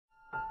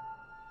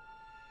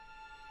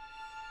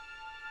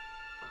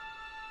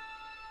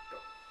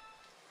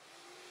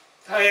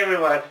Hi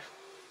everyone,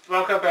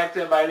 welcome back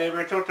to my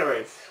Neighbour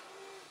Totorrance.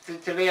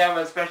 Today I have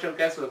a special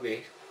guest with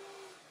me.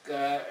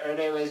 Her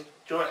name is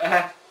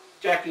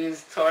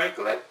Jacky's toy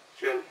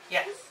collection.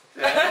 Yes.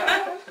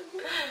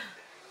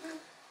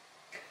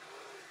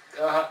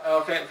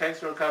 Thanks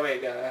for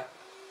coming. You're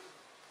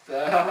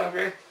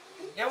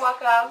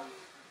welcome.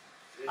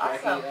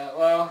 Jackie,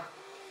 Awesome.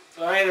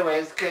 so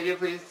anyways, can you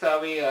please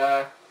tell me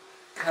how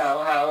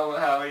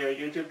your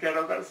YouTube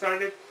channel got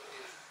started?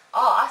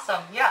 Oh,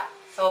 awesome. Yeah.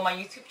 So my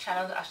YouTube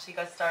channel actually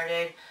got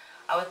started,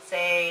 I would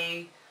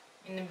say,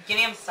 in the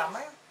beginning of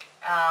summer.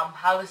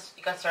 How this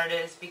got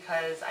started is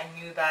because I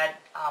knew that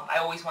I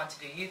always wanted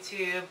to do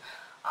YouTube.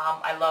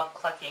 I love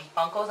collecting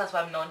Funkos. That's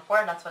what I'm known for.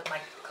 And that's what my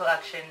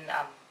collection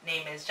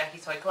name is,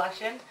 Jacky's Toy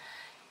Collection.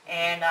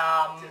 And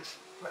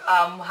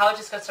how it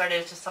just got started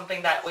is just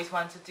something that I always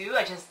wanted to do.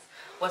 I just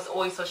was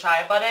always so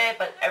shy about it.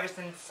 But ever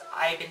since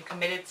I've been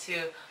committed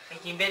to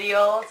making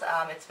videos,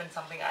 it's been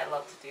something I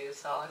love to do.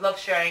 So I love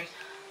sharing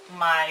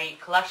my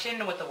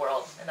collection with the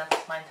world, and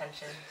that's my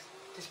intention.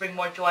 Just bring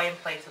more joy and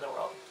play to the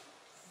world.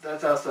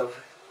 That's awesome.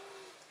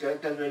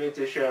 Because we need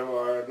to share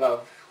more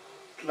love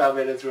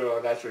in this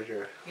world, that's for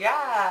sure.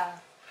 Yeah.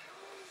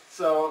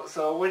 So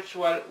which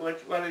one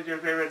is your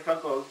favorite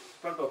Funko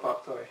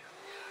Pop toy?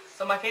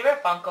 So my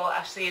favorite Funko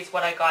actually is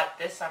what I got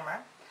this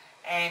summer,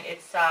 and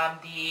it's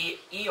the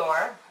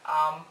Eeyore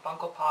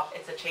Funko Pop.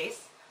 It's a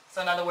chase.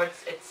 So in other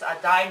words, it's a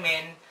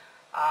diamond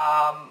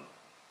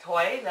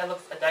toy that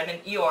looks a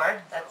diamond Eeyore.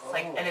 That's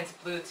like, and it's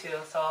blue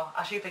too. So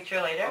I'll show you a picture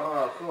later.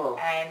 Oh, cool.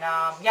 And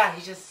yeah,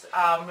 he's just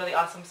really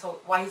awesome. So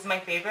why he's my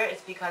favorite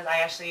is because I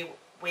actually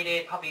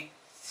waited probably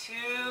 3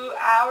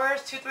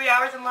 hours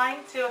in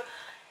line to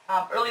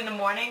early in the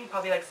morning,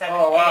 probably like 7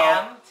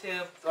 a.m. to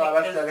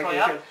pick this toy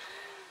up.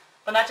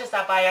 But not just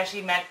that, but I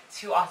actually met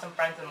 2 awesome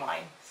friends in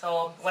line.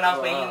 So when I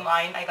was waiting in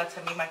line, I got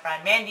to meet my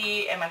friend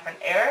Mandy and my friend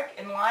Eric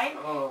in line,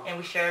 and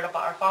we shared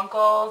about our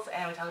Funkos,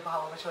 and we talked about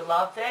how much we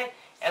loved it.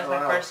 It was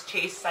my first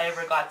chase I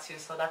ever got to,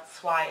 so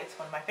that's why it's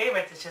one of my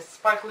favorites. It's just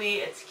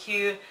sparkly, it's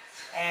cute,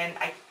 and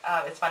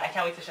it's fun. I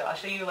can't wait to show. I'll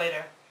show you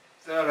later.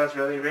 Oh, that's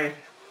really great.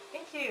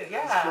 Thank you.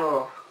 Yeah. That's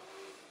cool.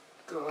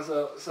 Cool.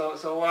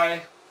 So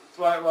why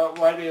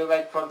do you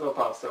like Funko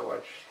Pop so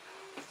much?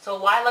 So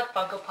why I like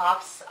Funko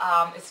Pops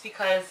is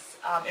because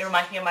it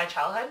reminds me of my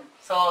childhood.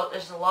 So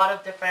there's a lot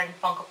of different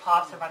Funko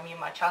Pops that remind me of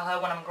my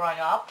childhood when I'm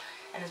growing up,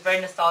 and it's very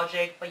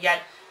nostalgic, but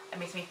yet it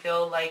makes me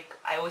feel like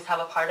I always have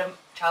a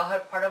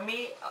childhood part of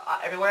me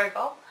everywhere I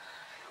go.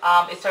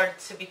 It started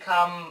to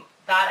become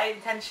that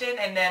intention,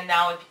 and then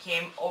now it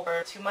became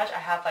over too much. I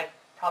have like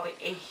probably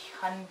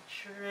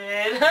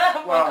 800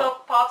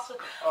 Funko Pops,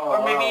 or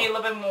maybe a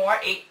little bit more,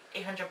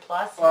 800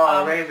 plus.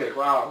 Amazing!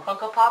 Wow.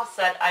 Funko Pops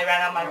that I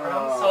ran out of my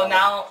room. So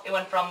now it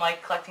went from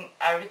like collecting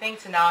everything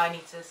to now I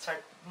need to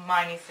start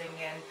minusing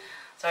and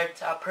start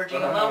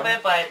purging a little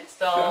bit, but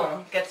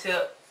still get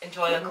to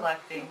enjoy the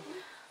collecting.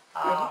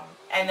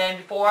 And then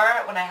before,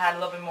 when I had a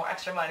little bit more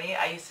extra money,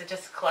 I used to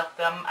just collect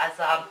them as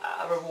a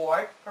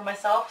reward for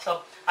myself.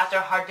 So after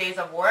hard days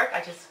of work, I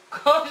just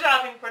go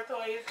shopping for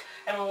toys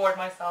and reward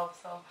myself.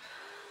 So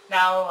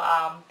now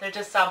they're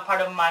just part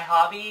of my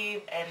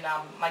hobby and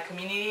my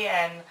community,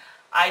 and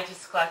I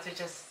just collect it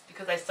just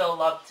because I still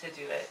love to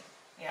do it.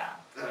 Yeah.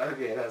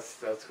 Okay,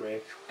 that's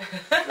great.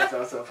 That's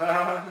awesome.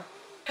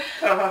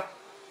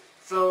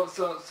 So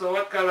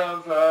what kind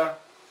of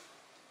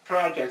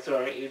projects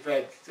or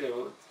events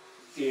do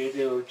you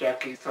do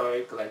Jacky's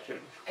Toy Collection?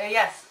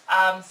 Yes.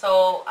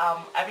 So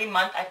every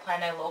month I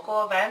plan a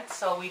local event.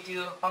 So we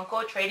do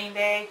Funko Trading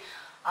Day.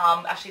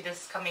 Actually,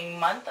 this coming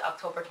month,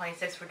 October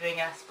 26th, we're doing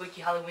a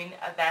spooky Halloween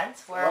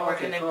event where we're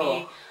going to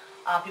be,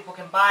 people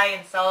can buy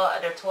and sell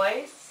their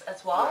toys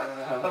as well.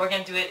 But we're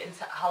going to do it in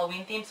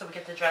Halloween theme, so we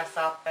get to dress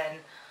up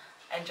and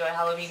enjoy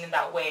Halloween in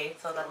that way.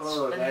 So that's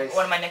nice.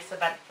 One of my next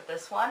events for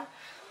this one.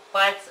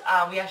 But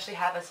we actually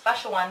have a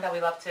special one that we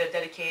love to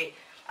dedicate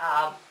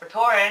for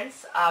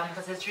Torrance,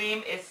 because his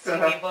dream is to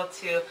be able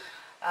to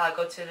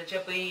go to the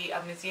Ghibli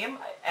Museum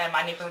and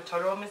my Neighbour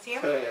Totorrance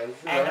Museum.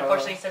 And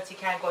unfortunately, since he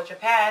can't go to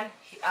Japan,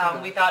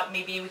 we thought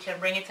maybe we can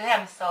bring it to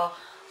him. So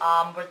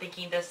we're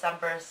thinking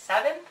December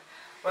 7th,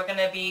 we're going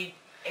to be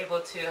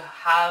able to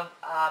have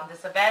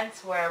this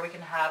event where we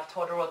can have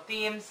Totoro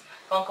themes,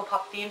 Funko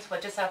Pop themes,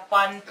 but just a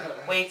fun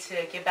way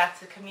to give back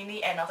to the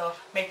community and also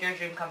make your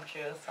dream come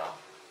true. So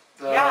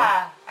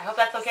yeah, I hope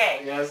that's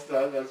okay. Yes,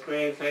 that's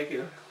great. Thank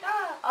you.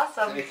 Yeah,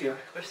 awesome. Thank you.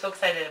 We're so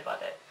excited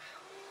about it.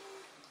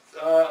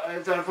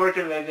 It's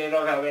unfortunate they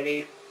don't have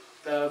any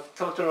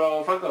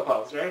Totoro Funko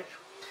Pops, right?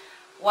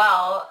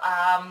 Well,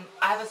 I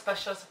have a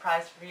special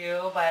surprise for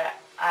you, but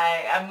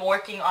I'm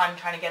working on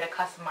trying to get a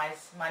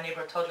customized My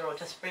Neighbour Totoro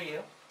just for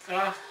you.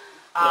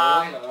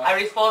 I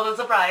already spoiled the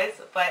surprise,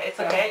 but it's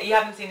okay. You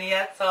haven't seen it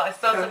yet, so it's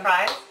still a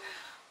surprise.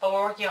 But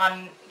we're working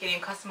on getting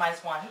a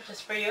customized one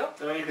just for you.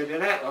 So you can do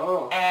that?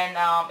 Oh. And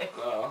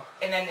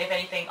and then if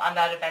anything on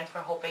that event,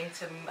 we're hoping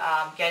to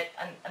get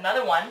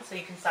another one so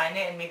you can sign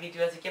it and maybe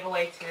do as a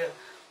giveaway to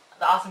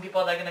the awesome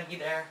people that are gonna be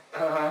there.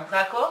 Is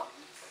that cool?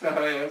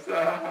 Yes.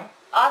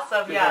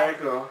 Awesome, So yeah. very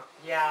cool.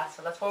 Yeah,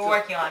 so that's what we're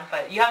working on,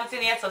 but you haven't seen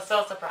it yet, so still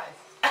a surprise.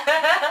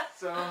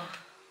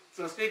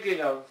 So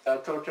speaking of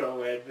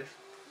Totoro and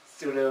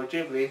Studio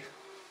Ghibli,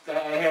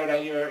 I hear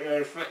that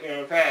you're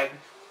a fan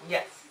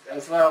Yes.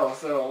 as well.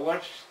 So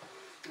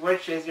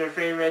which is your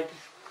favorite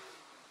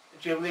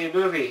Ghibli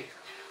movie?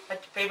 My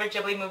favorite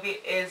Ghibli movie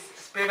is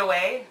Spirit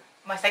Away.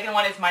 My second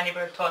one is My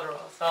Neighbor Totoro.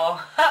 So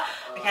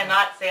I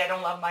cannot say I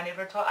don't love My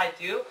Neighbor Totoro. I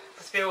do.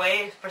 But Spirit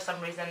Away, for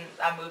some reason,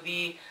 that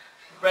movie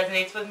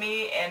resonates with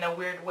me in a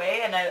weird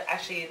way, and I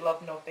actually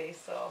love No Face.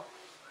 So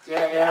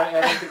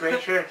Yeah, it's a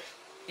great shirt.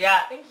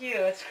 yeah, thank you.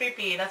 It's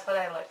creepy. That's what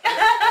I like.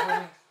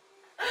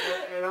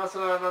 And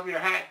also I love your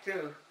hat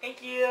too.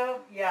 Thank you.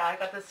 Yeah, I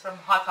got this from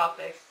Hot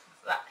Topics.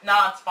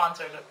 Not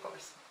sponsored, of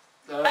course.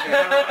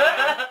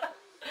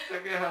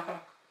 Okay.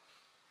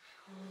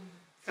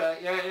 So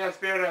yeah,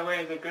 Spirit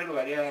Away is a good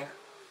one. Yeah,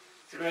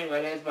 it's a great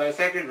one. It's my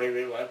second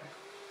favorite one.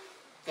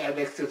 Yeah,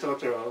 next to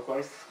Totoro, of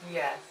course.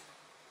 Yes.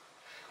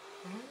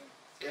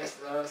 Yes.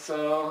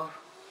 So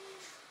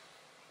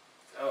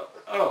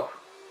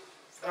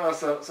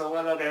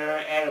what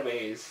other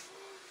animes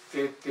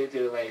do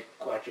you like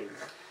watching?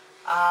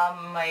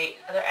 My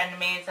other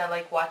animes I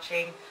like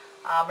watching.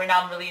 Right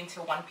now I'm really into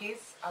One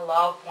Piece. I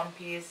love One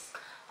Piece.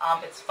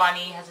 It's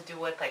funny, has to do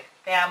with like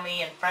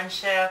family and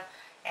friendship.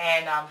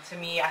 And to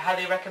me, I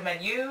highly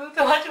recommend you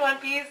to watch One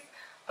Piece.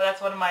 But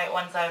that's one of my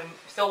ones I'm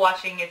still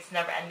watching. It's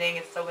never ending.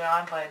 It's still going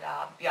on. But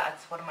yeah,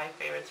 it's one of my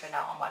favorites right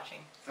now I'm watching.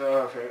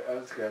 So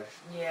that's good.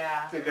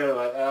 Yeah. It's a good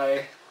one.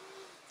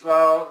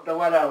 Well, the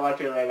one I'm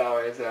watching right now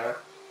is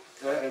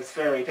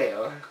Fairy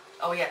Tail.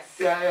 Oh yes.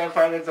 Yeah, I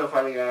find it so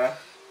funny. Yes.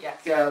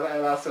 Yeah, I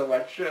love so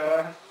much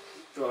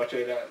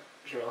watching that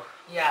show.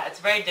 Yeah, it's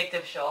a very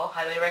addictive show.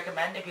 Highly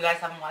recommend if you guys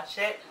haven't watched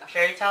it.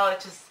 Fairy Tail,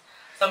 it's just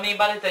something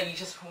about it that you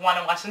just want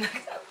to watch the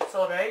next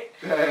episode, right?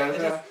 It's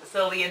just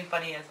silly and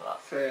funny as well.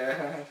 So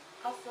yeah.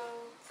 Awesome.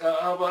 So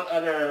how about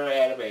other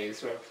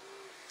animes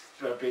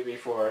from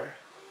before?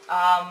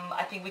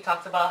 I think we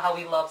talked about how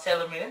we love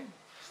Sailor Moon.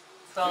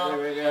 So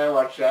Yeah, I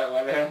watched that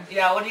one.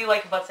 yeah, what do you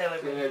like about Sailor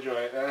I Moon?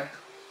 enjoy it.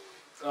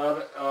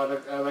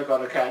 I like all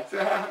the cats.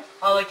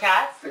 All the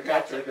cats? The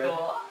cats are good.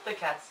 Cool. The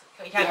cats.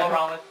 You can't go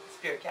wrong with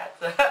spirit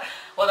cats.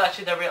 Well,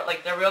 actually,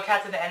 they're real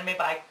cats in the anime,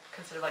 but I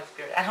consider like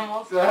spirit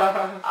animals.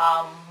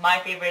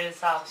 My favorite is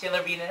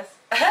Sailor Venus.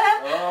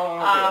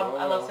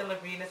 I love Sailor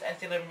Venus and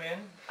Sailor Moon.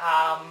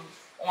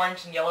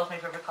 Orange and yellow is my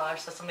favorite color,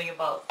 so something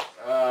about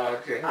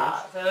Okay.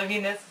 Sailor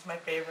Venus is my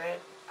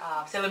favorite.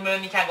 Sailor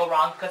Moon, you can't go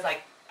wrong because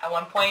like at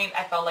one point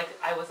I felt like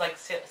I was like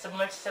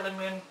similar to Sailor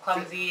Moon,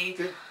 clumsy,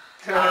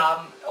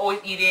 always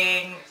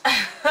eating.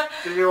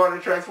 Did you want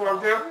to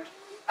transform too?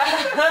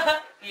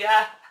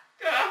 Yeah.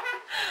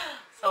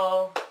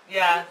 So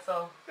yeah,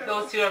 so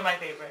those two are my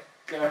favorite.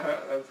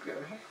 That's good.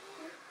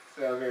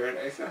 So very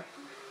nice.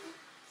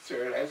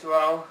 Very nice.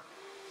 Well,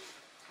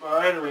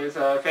 anyways,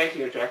 thank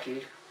you,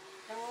 Jacky,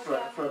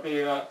 for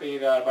being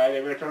My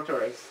Neighbour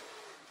Totorrance.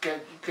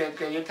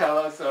 Can you tell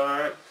us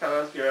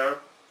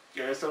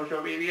your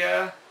social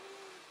media?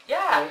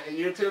 Yeah.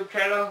 YouTube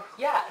channel?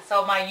 Yeah.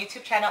 So my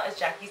YouTube channel is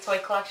Jacky's Toy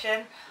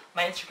Collection.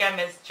 My Instagram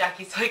is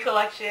Jacky's Toy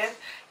Collection.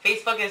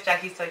 Facebook is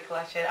Jacky's Toy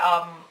Collection.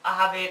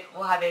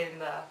 We'll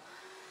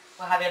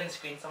have it on the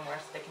screen somewhere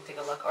so they can take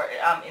a look, or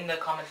in the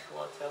comments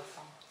below too.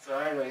 So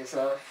anyway,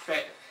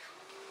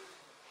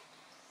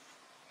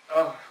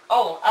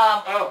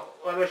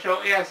 want to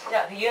show? Yes.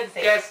 Yeah, you had to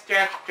say. Yes,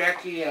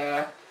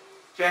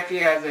 Jacky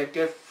has a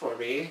gift for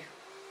me.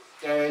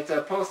 It's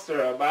a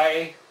poster of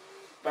My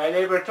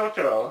Neighbour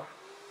Totoro.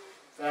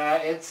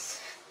 It's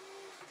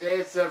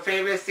a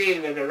famous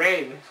scene in the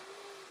rain.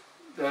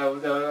 The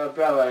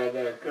umbrella and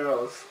the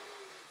girls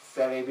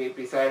standing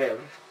beside him.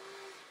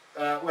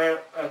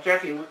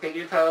 Jacky, can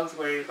you tell us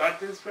where you got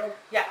this from?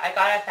 Yeah, I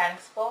got it at Fan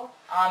Expo.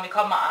 It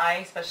caught my eye,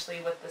 especially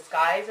with the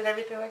skies and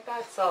everything like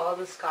that. So all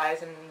the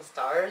skies and the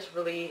stars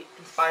really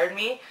inspired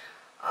me.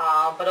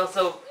 But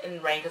also in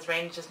rain, because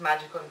rain is just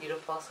magical and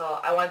beautiful. So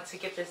I wanted to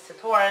give this to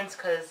Torrance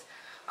because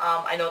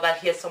I know that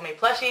he has so many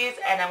plushies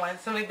and I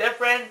wanted something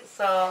different.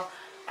 So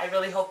I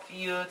really hope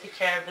you take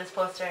care of this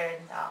poster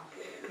and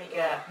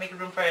make a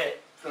room for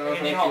it for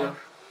your new home.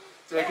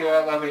 Thank you,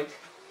 I love it.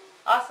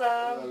 Awesome.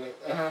 I love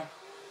it.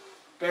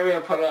 Maybe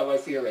I'll put it on my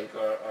ceiling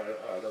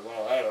or the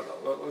wall. I don't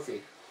know. We'll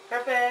see.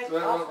 Perfect.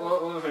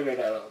 We'll figure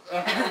that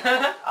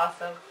out.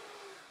 Awesome.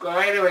 Well,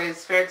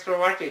 anyways, thanks for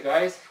watching,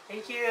 guys.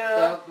 Thank you.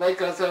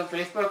 Like us on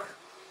Facebook,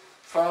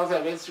 follow us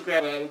on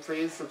Instagram, and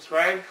please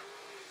subscribe.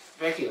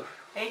 Thank you.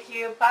 Thank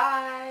you.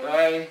 Bye.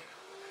 Bye.